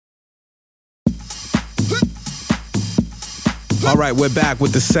All right, we're back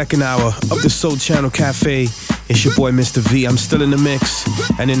with the second hour of the Soul Channel Cafe. It's your boy, Mr. V. I'm still in the mix.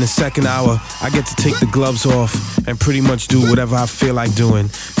 And in the second hour, I get to take the gloves off and pretty much do whatever I feel like doing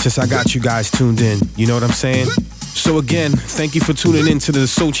since I got you guys tuned in. You know what I'm saying? So again, thank you for tuning in to the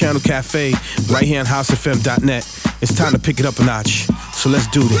Soul Channel Cafe right here on housefm.net. It's time to pick it up a notch. So let's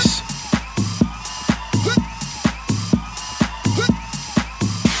do this.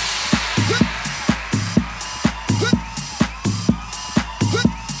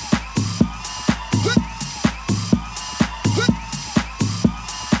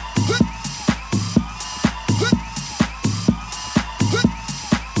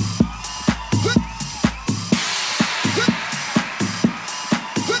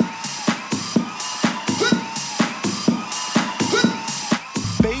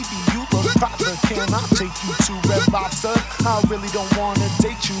 I really don't wanna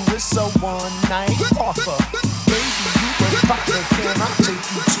date you, it's a one night offer. Baby, you look popular, can I take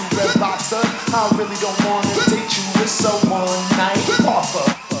you to Red Lobster? I really don't wanna date you, it's a one night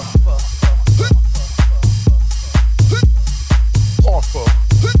offer. Offer.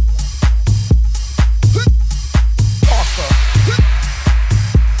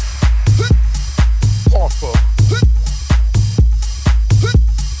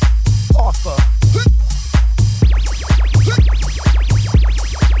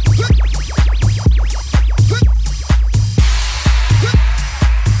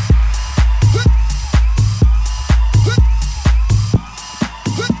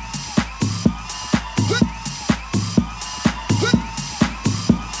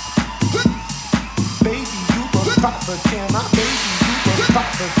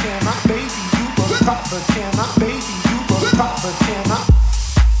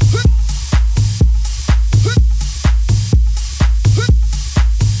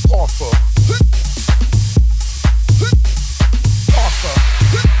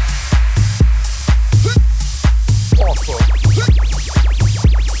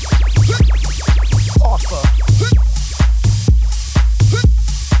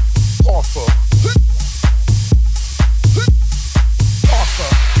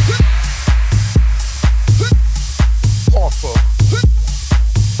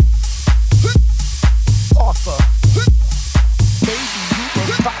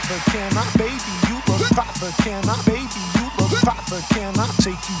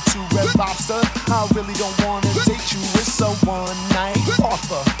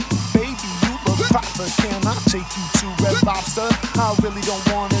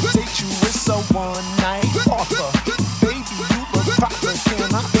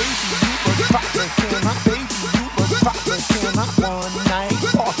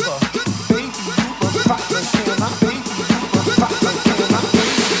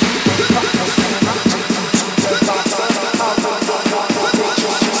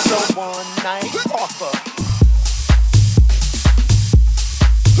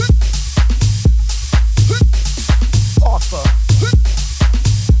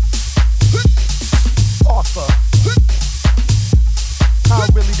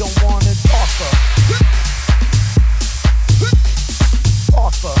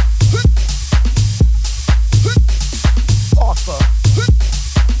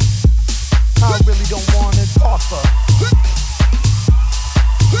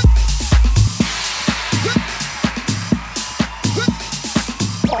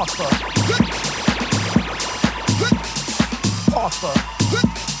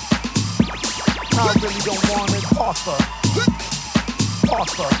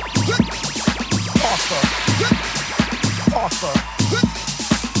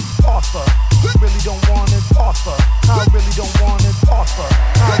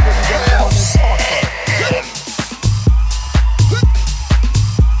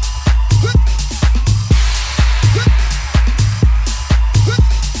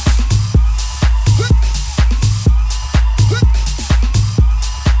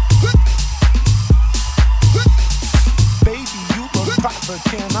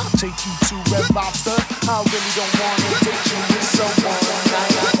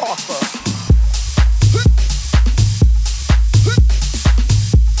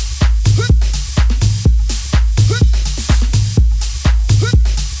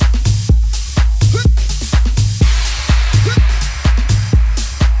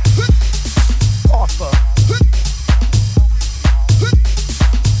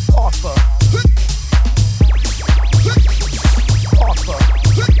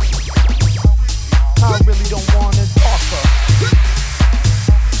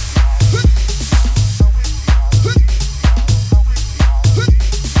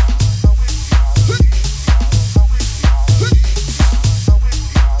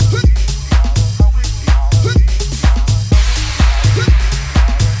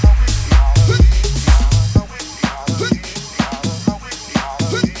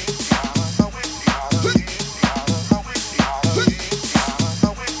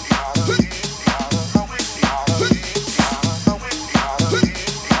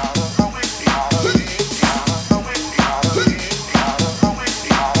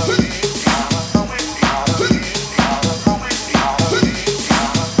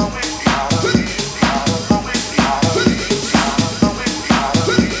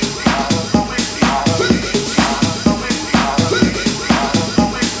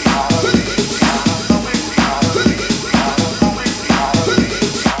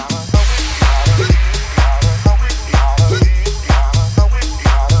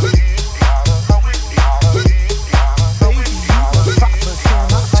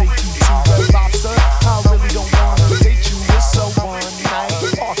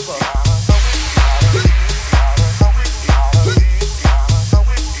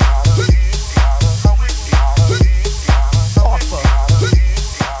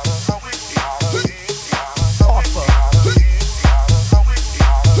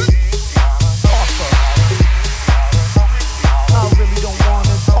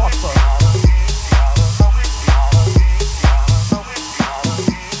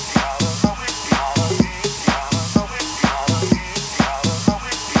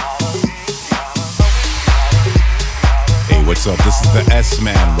 What's up? This is the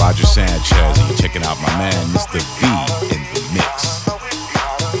S-Man, Roger Sanchez, and you're checking out my man, Mr. V, in the mix.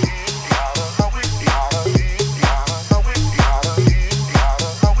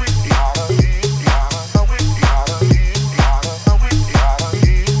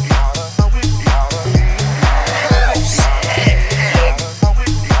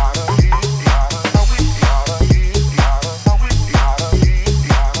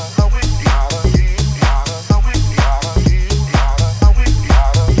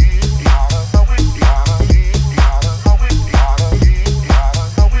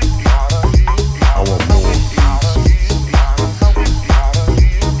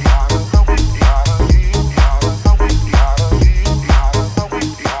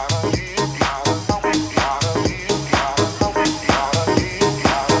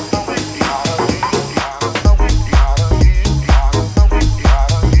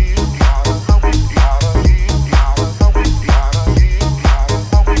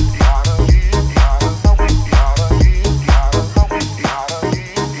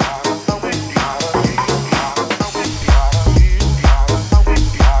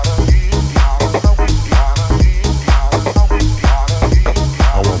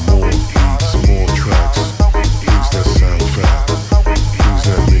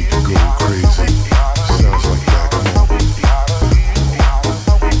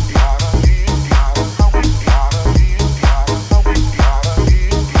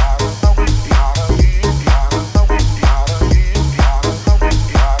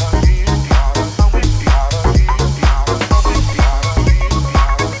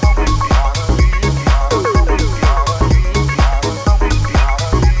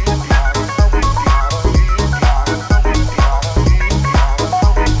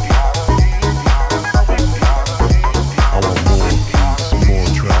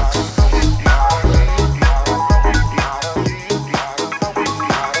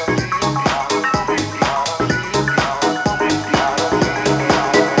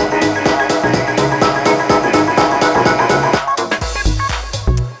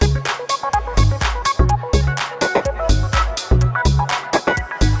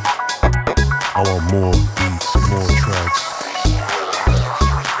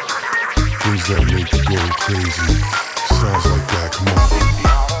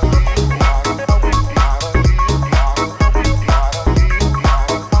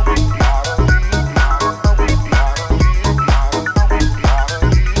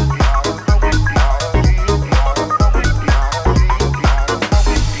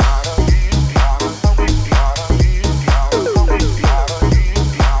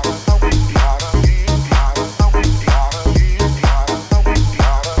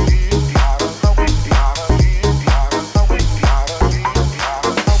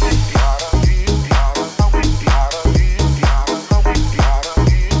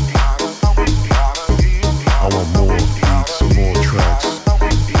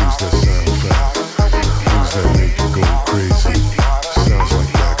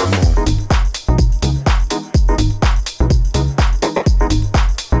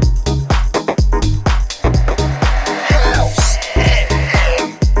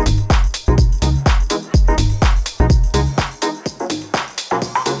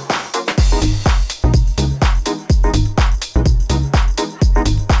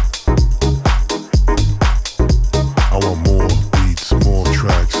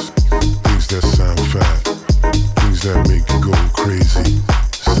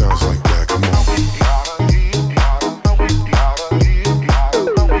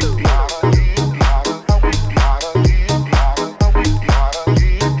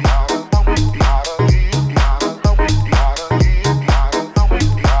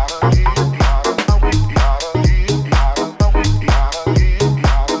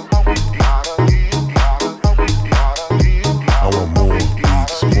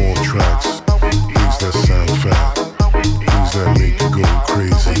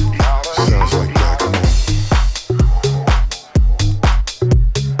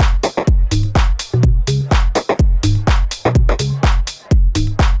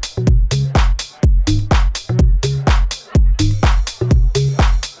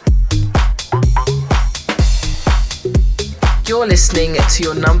 You're listening to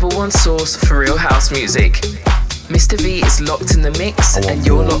your number one source for real house music. Mr. V is locked in the mix, and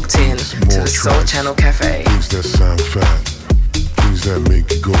you're locked in to the Soul Channel Cafe. Things that sound fat, things that make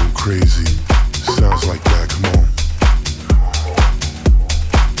you go crazy. Sounds like that, come on.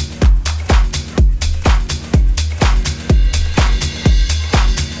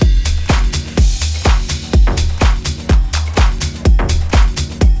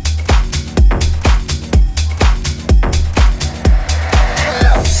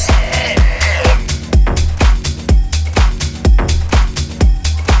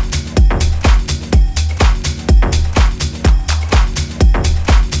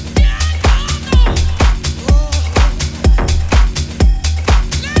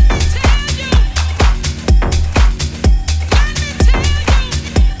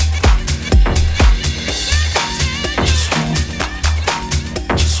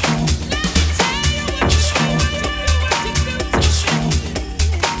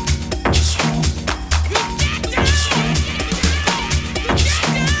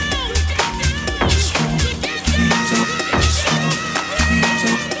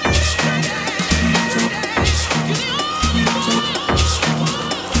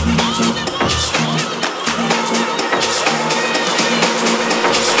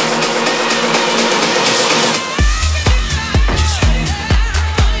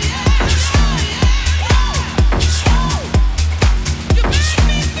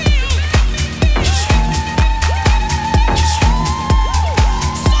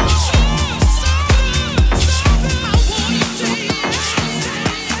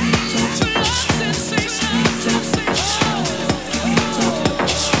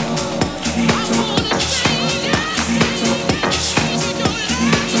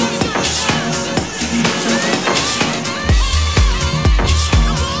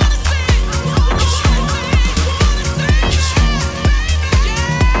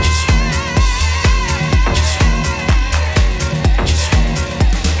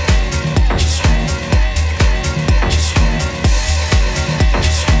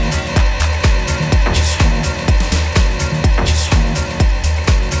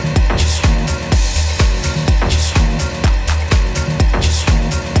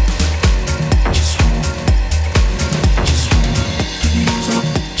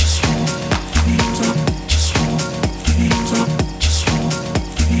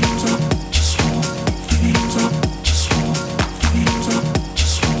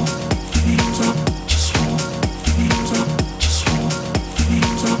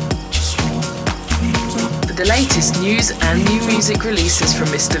 latest news and new music releases from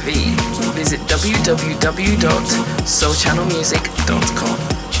Mr. V, visit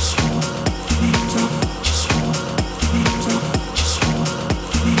www.soulchannelmusic.com.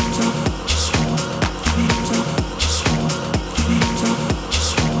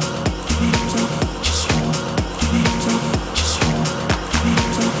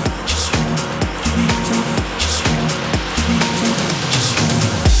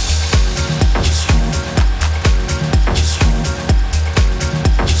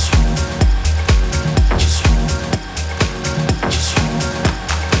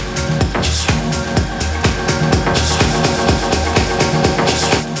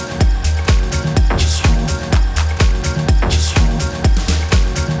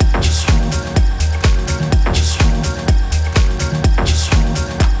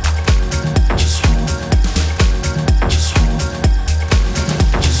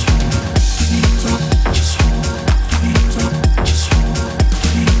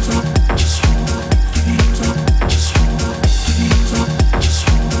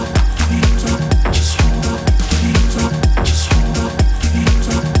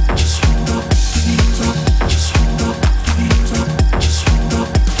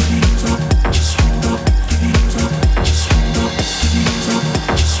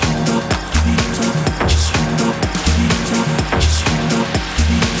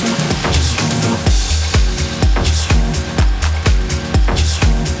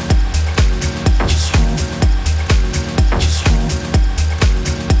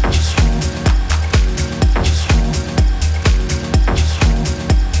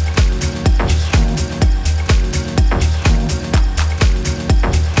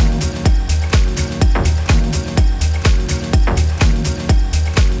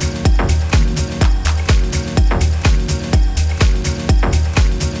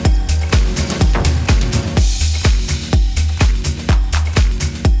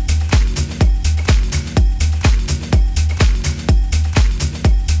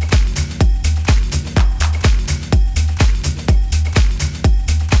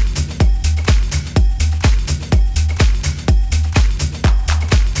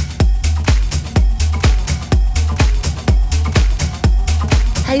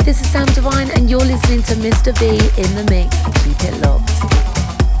 You're listening to Mr. V in the mix. Keep it locked.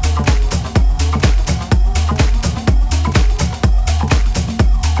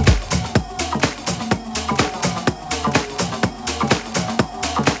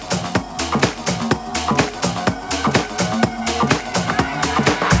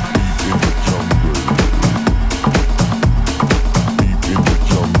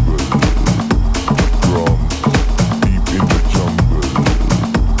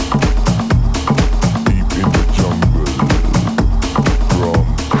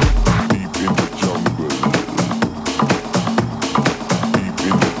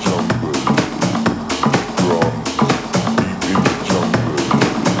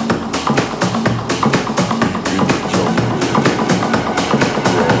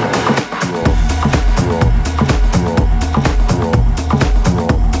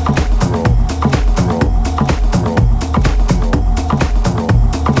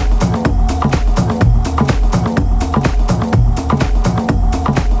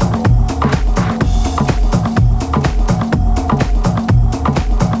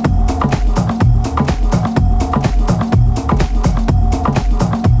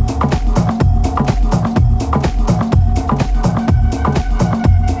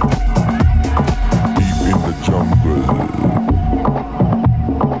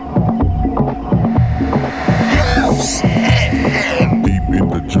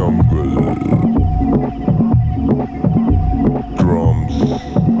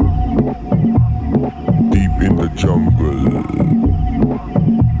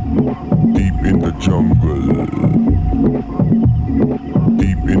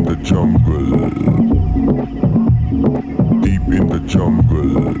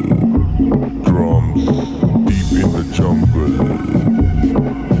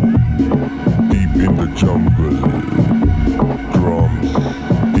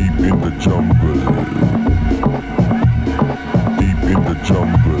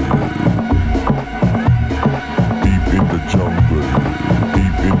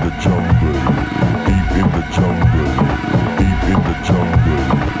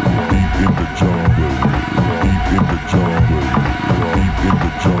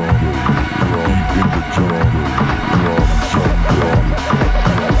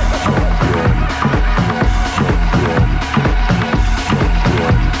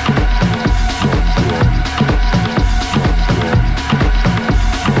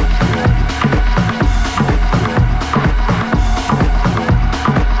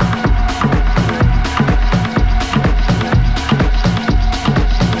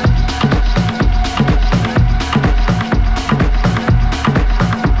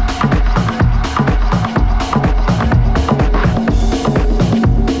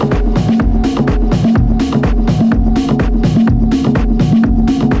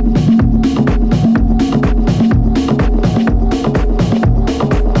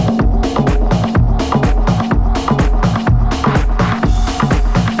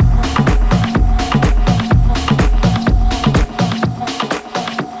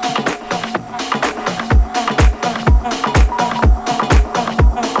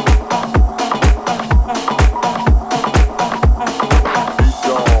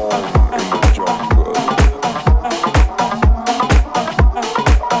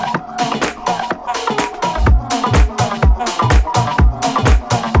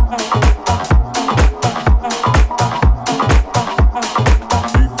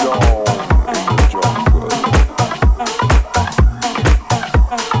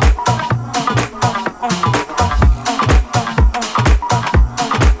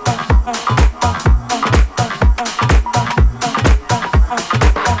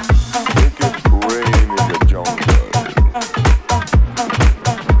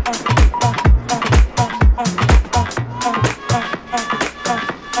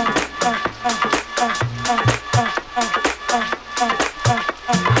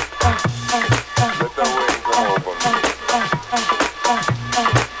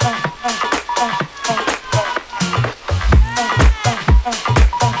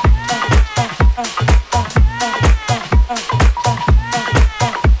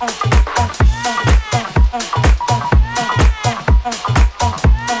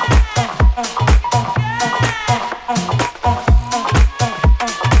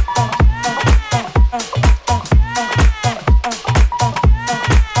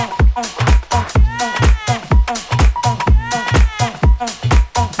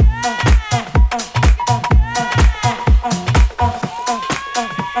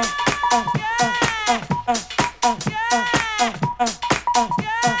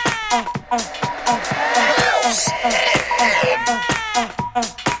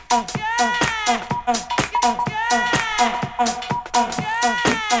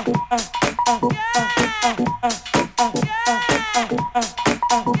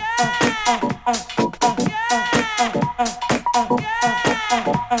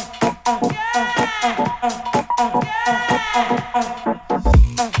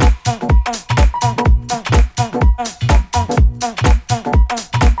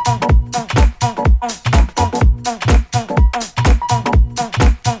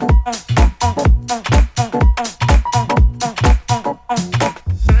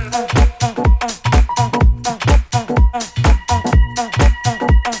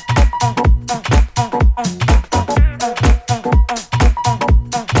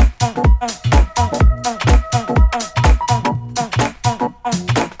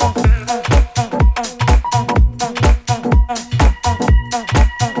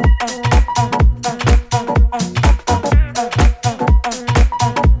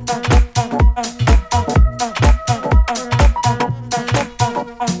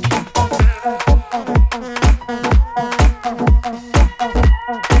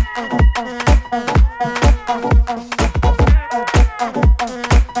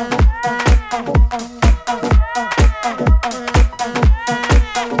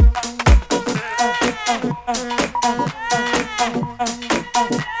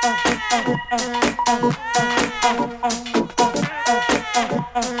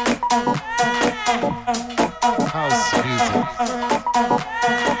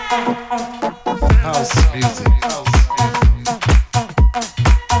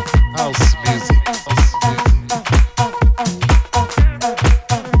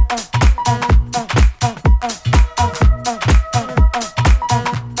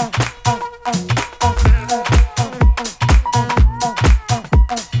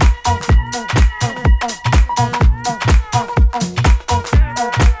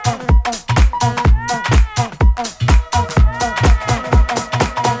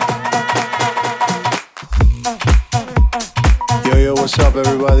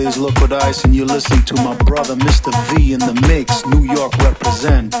 Paradise, and you're listening to my brother Mr. V in the mix. New York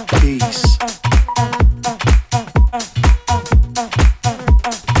represent. Peace.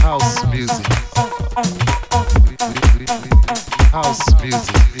 House music. House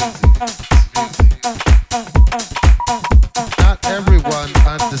music. Not everyone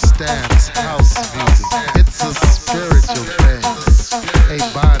understands house music. It's a spiritual thing, a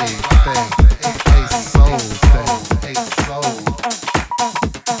body thing, a soul thing,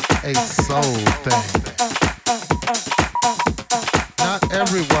 a soul thing. Not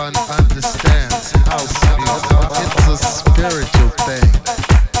everyone understands house music. It's a spiritual thing,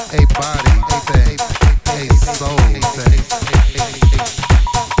 a body thing, a soul thing,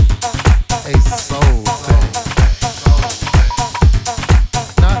 a soul thing.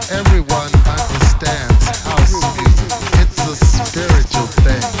 Not everyone understands house music. It's a spiritual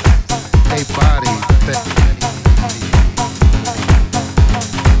thing, a body thing,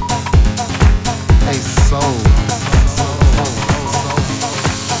 a soul thing.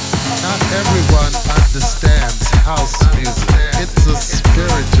 Not everyone understands house music. It's a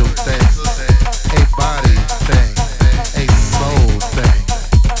spiritual thing, a body thing, a soul thing,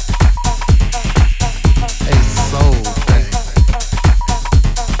 a soul thing.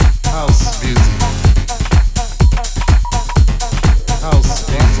 House music. House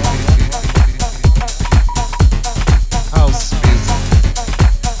music. House music.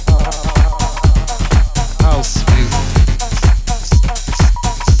 House music.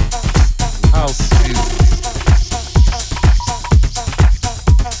 House music.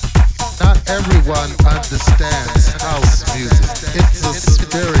 Not everyone understands house music. It's a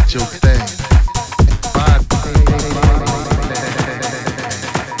spiritual thing.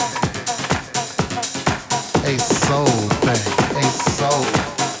 A soul thing. A soul.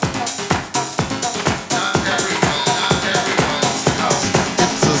 Not everyone's house.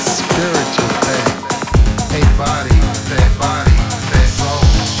 It's a spiritual thing. A body thing. Body thing. Soul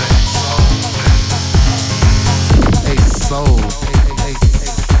thing. Soul thing. A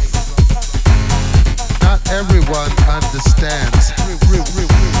soul. Not everyone understands.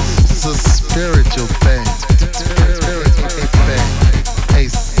 It's a spiritual thing. A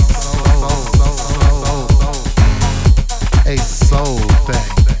soul. A soul thing.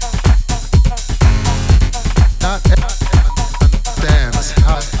 Not everyone understands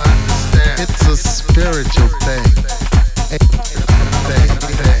how to understand. It's a spiritual thing.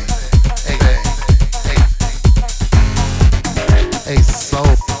 A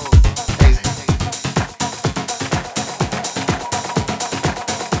soul.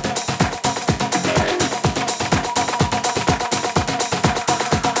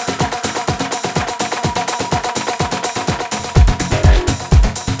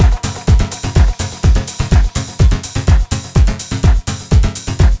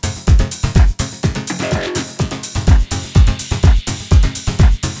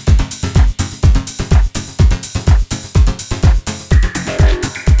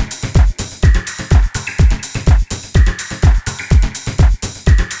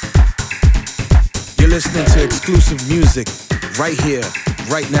 Listening to exclusive music right here,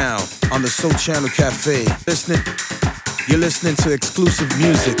 right now on the Soul Channel Cafe. You're listening to exclusive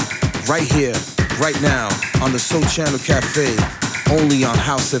music right here, right now on the Soul Channel Cafe, only on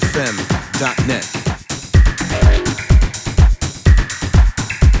housefm.net.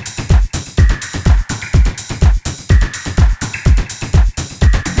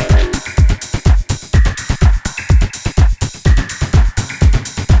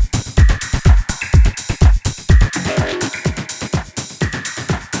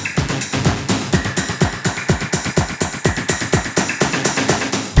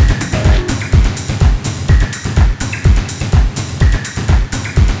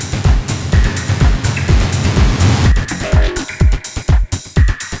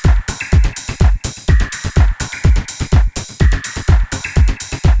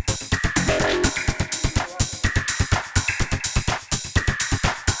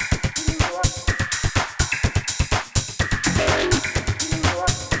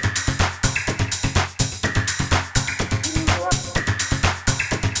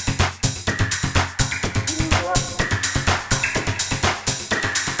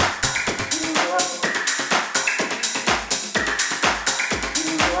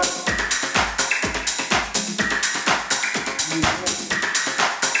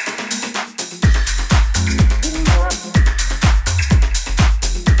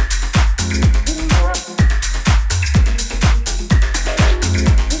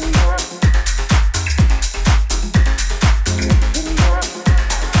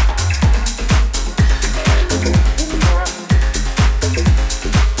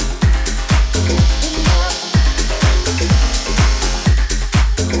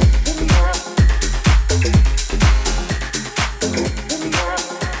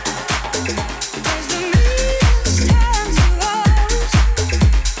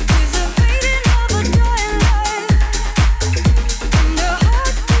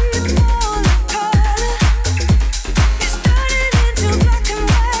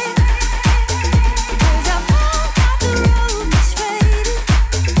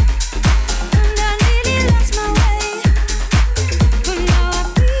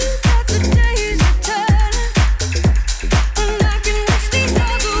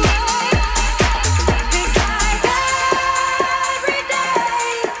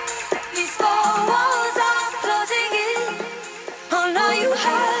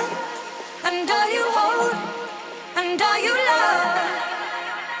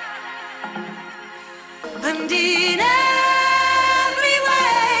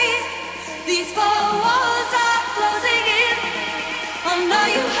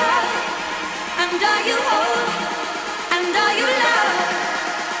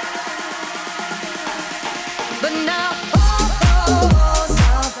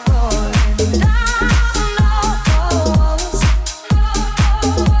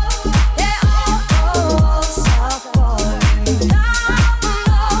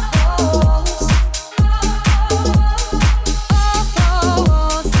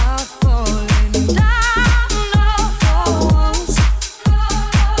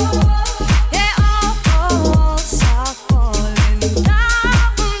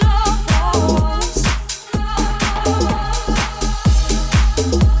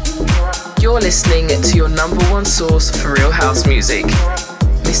 Listening to your number one source for real house music.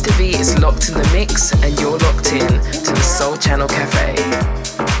 Mr. V is locked in the mix and you're locked in to the Soul Channel Cafe.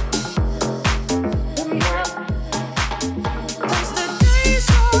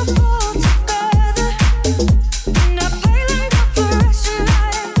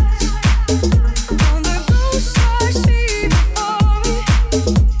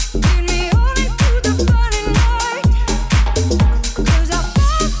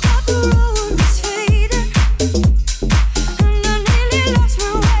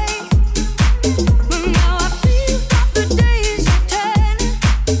 Now I feel that the days are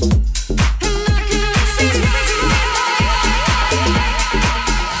turning.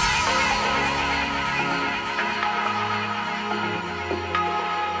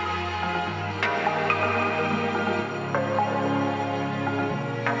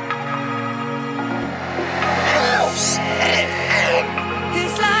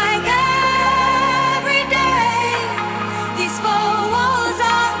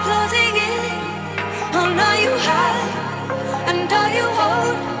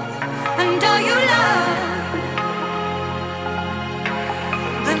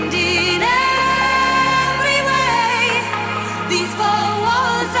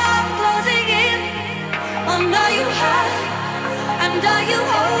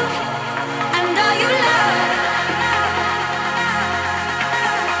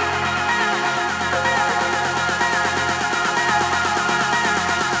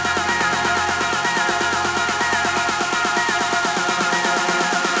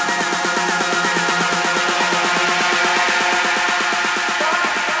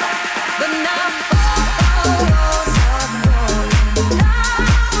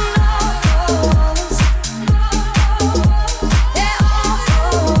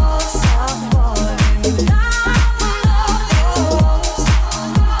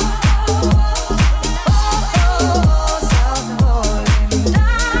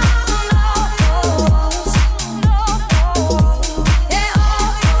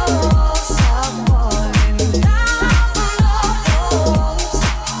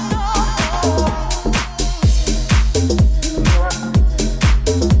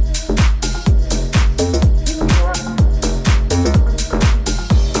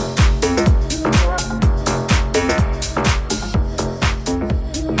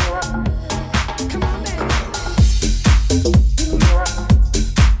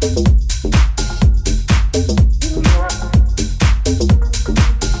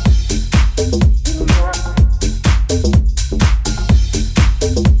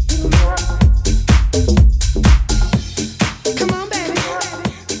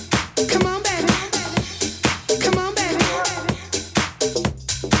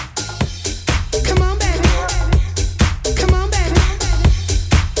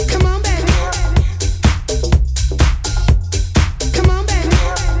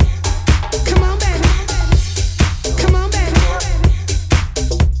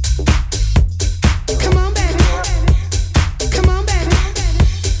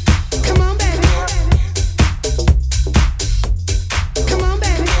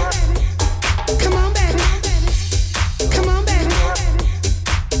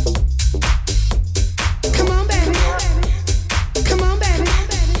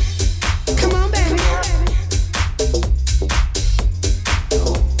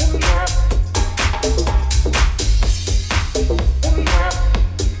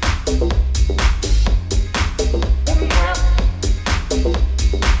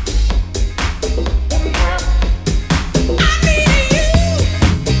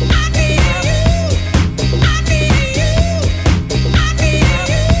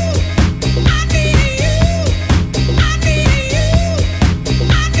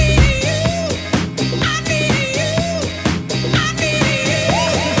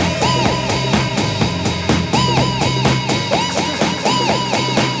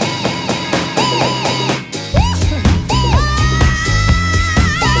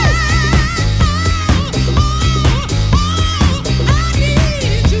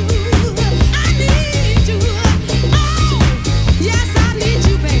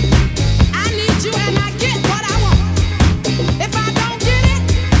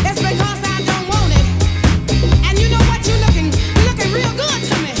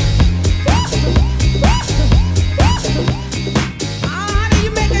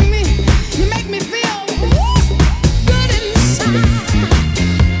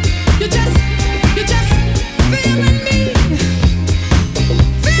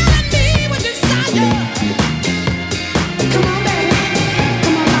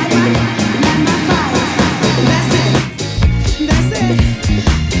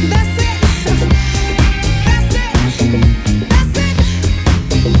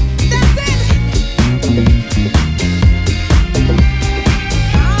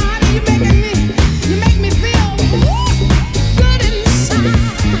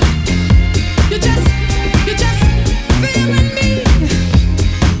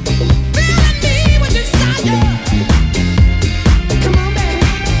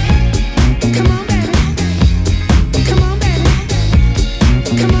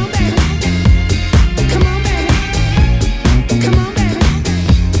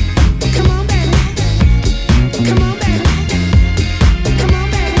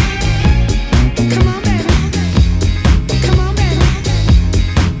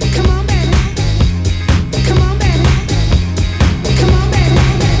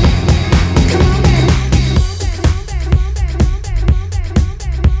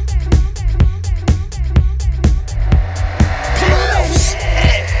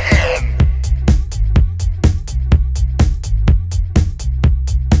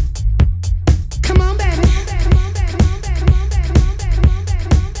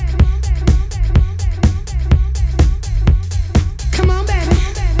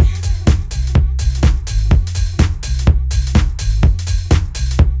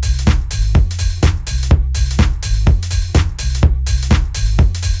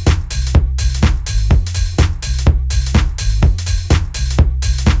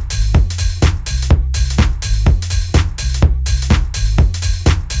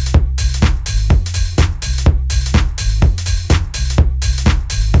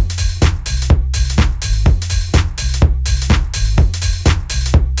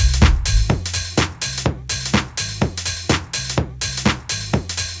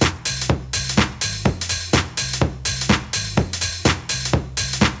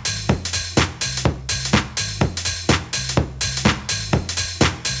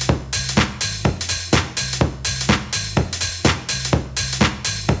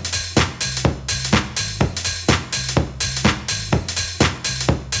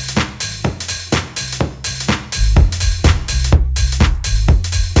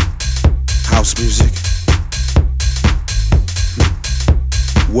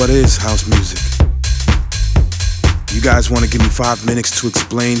 What is house music? You guys want to give me 5 minutes to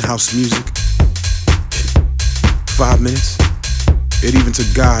explain house music? 5 minutes? It even took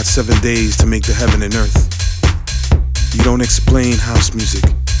God 7 days to make the heaven and earth. You don't explain house music.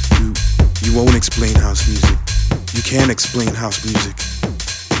 You won't explain house music. You can't explain house music.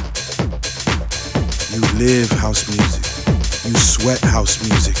 You live house music. You sweat house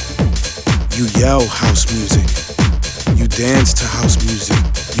music. You yell house music. You dance to house music.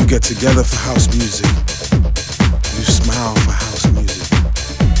 You get together for house music. You smile for house music.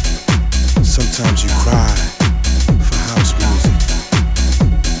 Sometimes you cry for house music.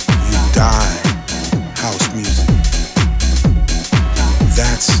 You die house music.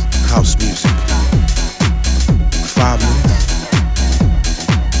 That's house music. 5 minutes?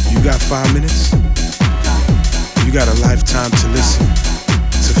 You got 5 minutes? You got a lifetime to listen,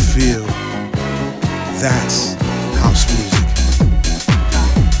 to feel. That's house music.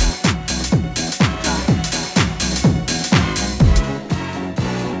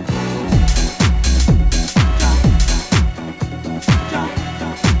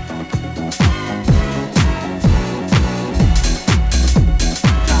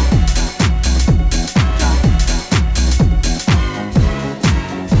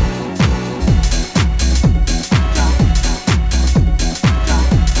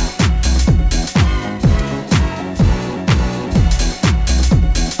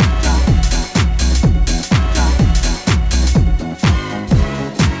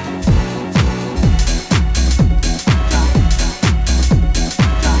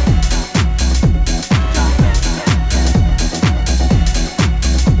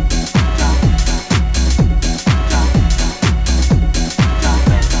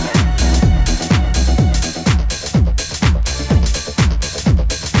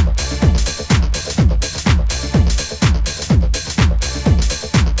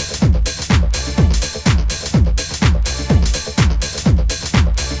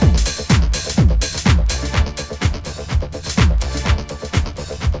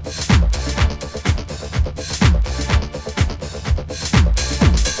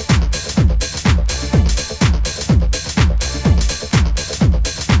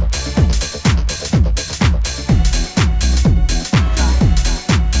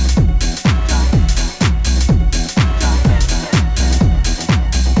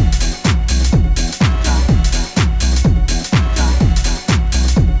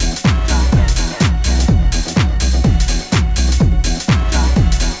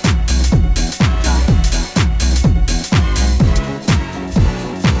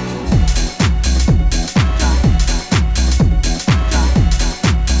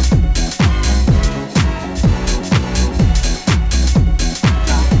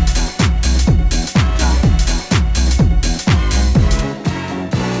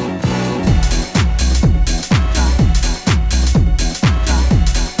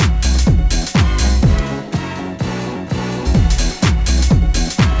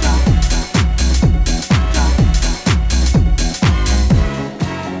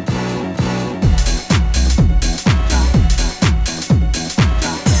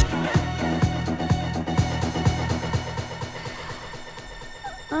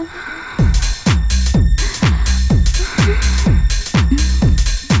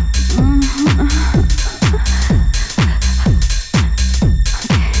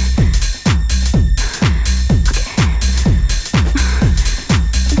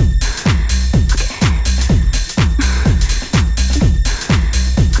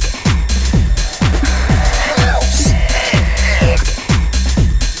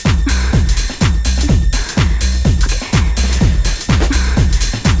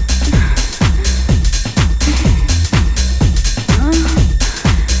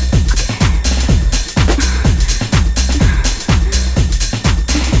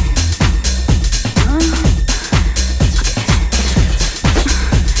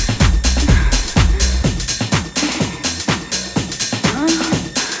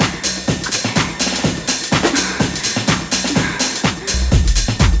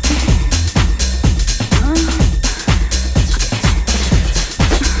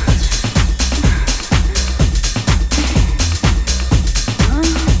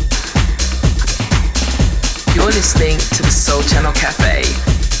 listening to the Soul Channel Cafe,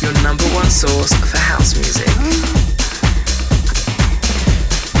 your number one source for house music.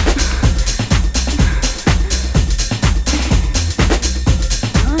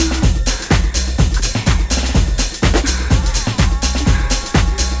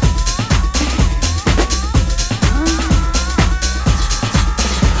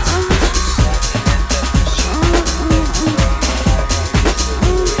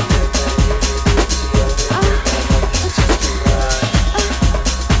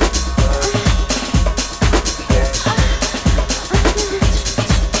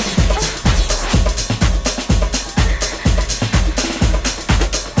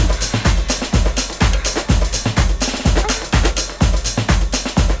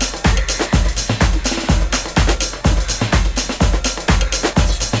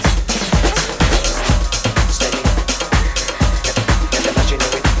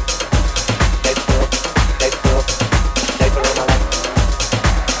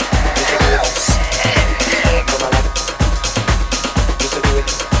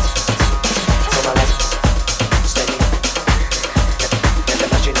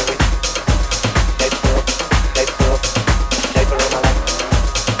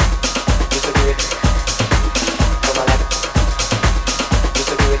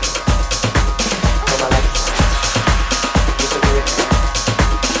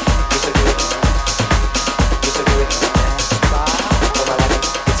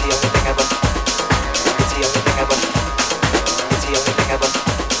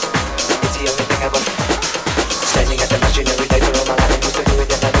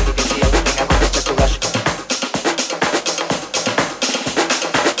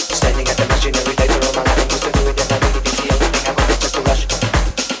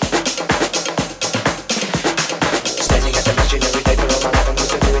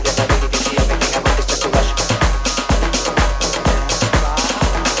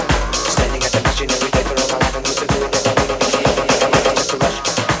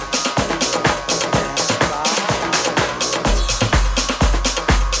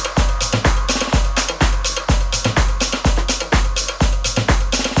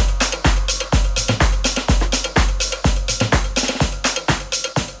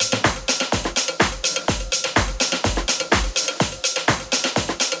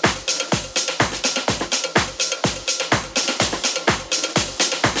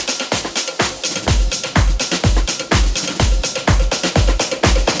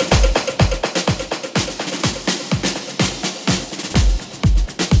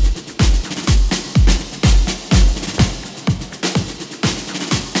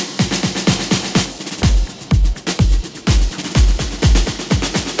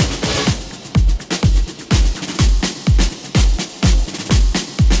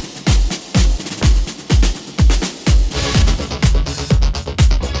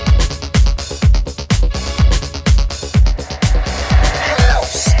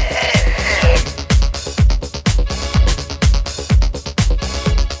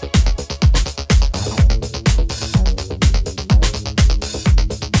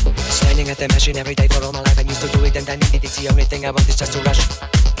 the machine every day for all my life. I used to do it and I need it. It's the only thing I want is just to rush,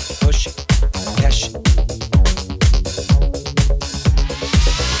 push, cash.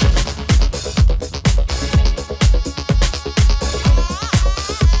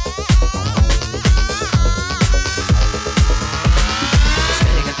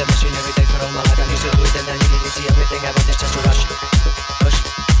 Standing at the machine every day for all my life. I used to do it and I need it. It's the only thing I want is just to rush, push,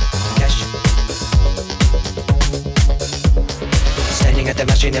 cash. Standing at the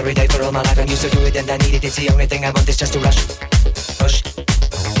machine every day for all my life. I'm used to do it and I need it. It's the only thing I want is just to rush, push,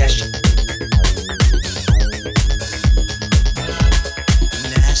 cash.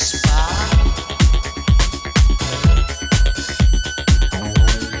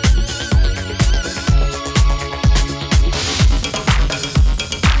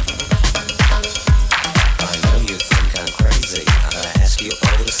 I know you think I'm crazy. I'm gonna ask you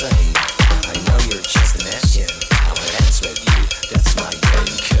all the same. I know you're just an Asian. I'm gonna dance with you. That's my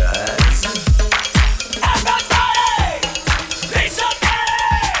game, cuz everybody, piece of cake.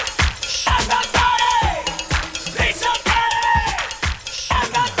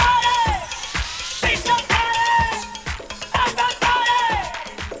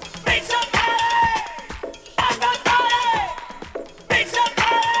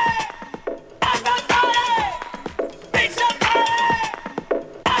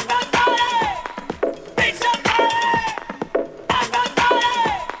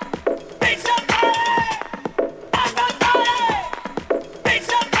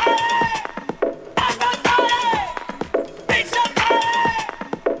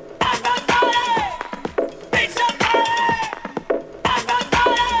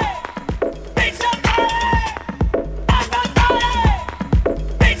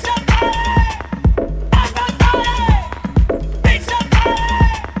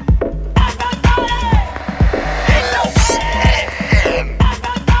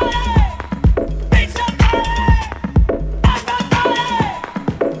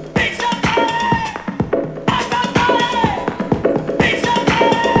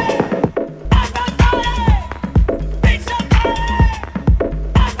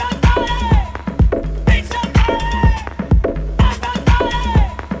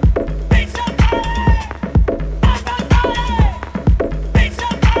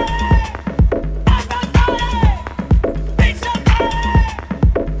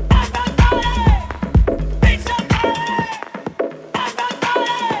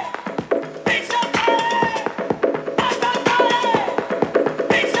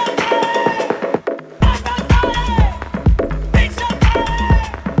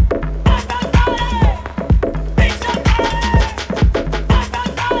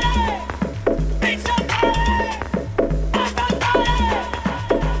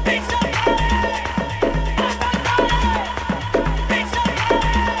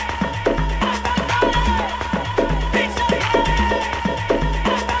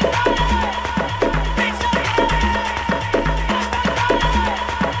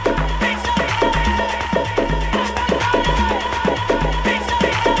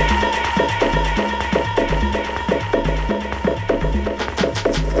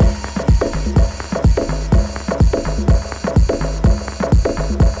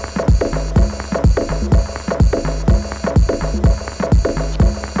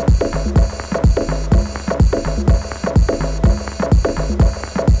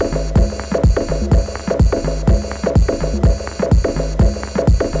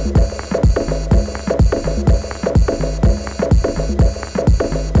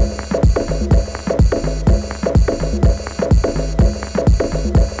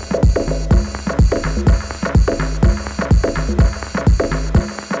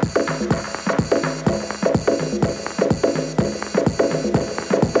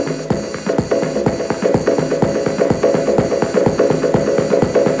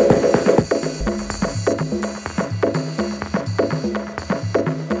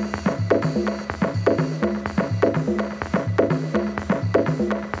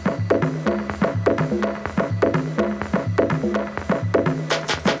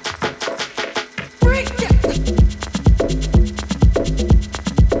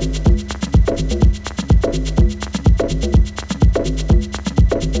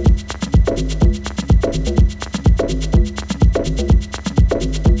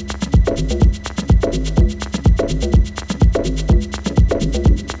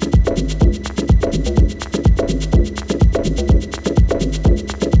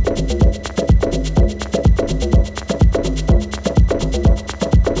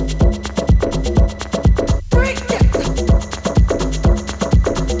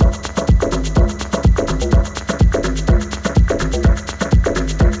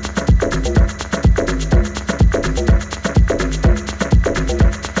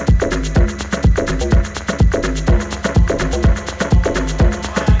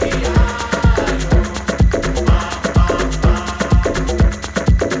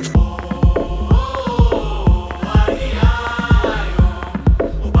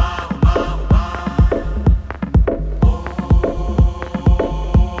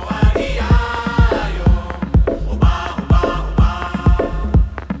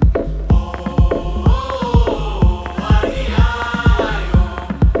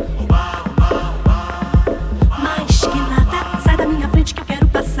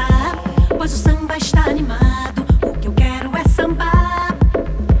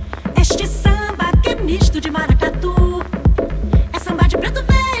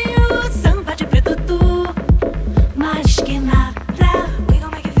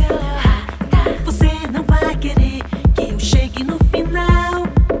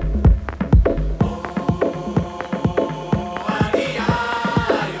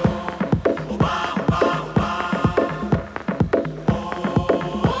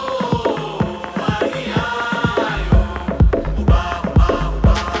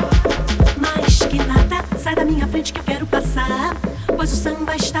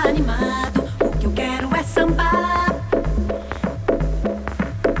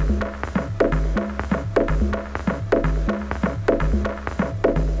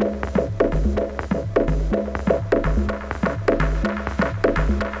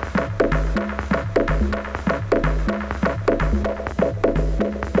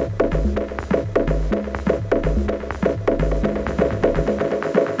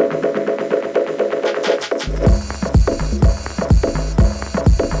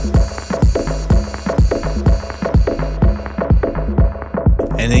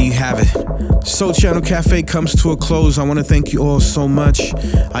 And there you have it. Soul Channel Cafe comes to a close. I want to thank you all so much.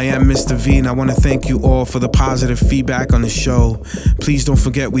 I am Mr. V, and I want to thank you all for the positive feedback on the show. Please don't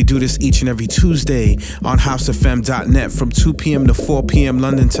forget we do this each and every Tuesday on housefm.net from 2 p.m. to 4 p.m.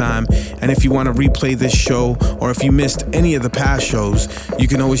 London time. And if you want to replay this show, or if you missed any of the past shows, you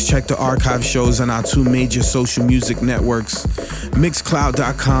can always check the archive shows on our two major social music networks,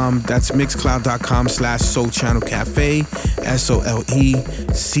 Mixcloud.com. That's Mixcloud.com/Soul Channel Cafe,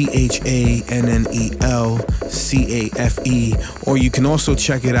 SOLECHANNELCAFE. Or you can also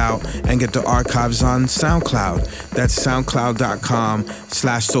check it out and get the archives on SoundCloud. That's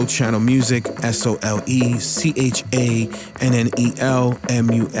SoundCloud.com/Soul Channel Music,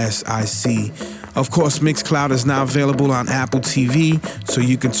 SOLECHANNELMUSIC. Of course, Mixcloud is now available on Apple TV, so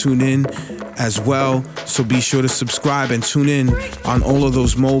you can tune in as well. So be sure to subscribe and tune in on all of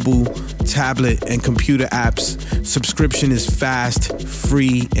those mobile, tablet, and computer apps. Subscription is fast,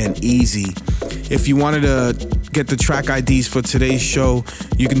 free, and easy. If you wanted to get the track IDs for today's show,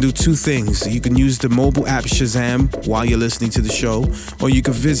 you can do two things. You can use the mobile app Shazam while you're listening to the show, or you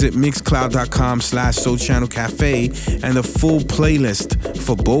can visit Mixcloud.com/Soul Channel Cafe, and the full playlist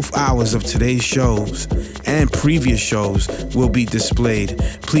for both hours of today's shows and previous shows will be displayed.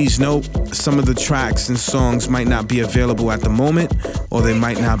 Please note, some of the tracks and songs might not be available at the moment, or they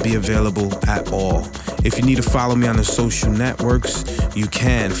might not be available at all. If you need to follow me on the social networks, you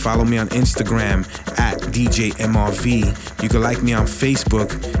can. Follow me on Instagram at DJ MRV. You can like me on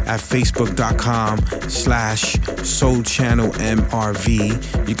Facebook at facebook.com/Soul Channel MRV.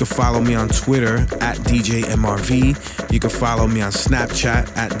 You can follow me on Twitter at DJ MRV. You can follow me on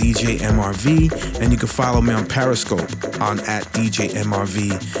Snapchat at DJ MRV. And you can follow me on Periscope on at DJ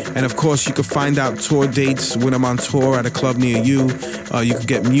MRV. And of course, you can find out tour dates when I'm on tour at a club near you. You can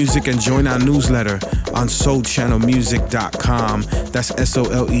get music and join our newsletter on soulchannelmusic.com. That's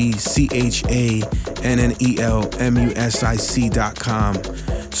SOLECHANNELMUSIC.com.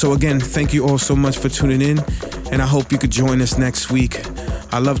 So again, thank you all so much for tuning in, and I hope you could join us next week.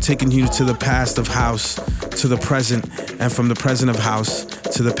 I love taking you to the past of house, to the present, and from the present of house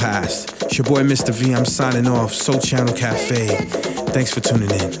to the past. It's your boy Mr. V, I'm signing off. Soul Channel Cafe. Thanks for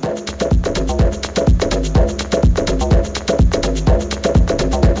tuning in.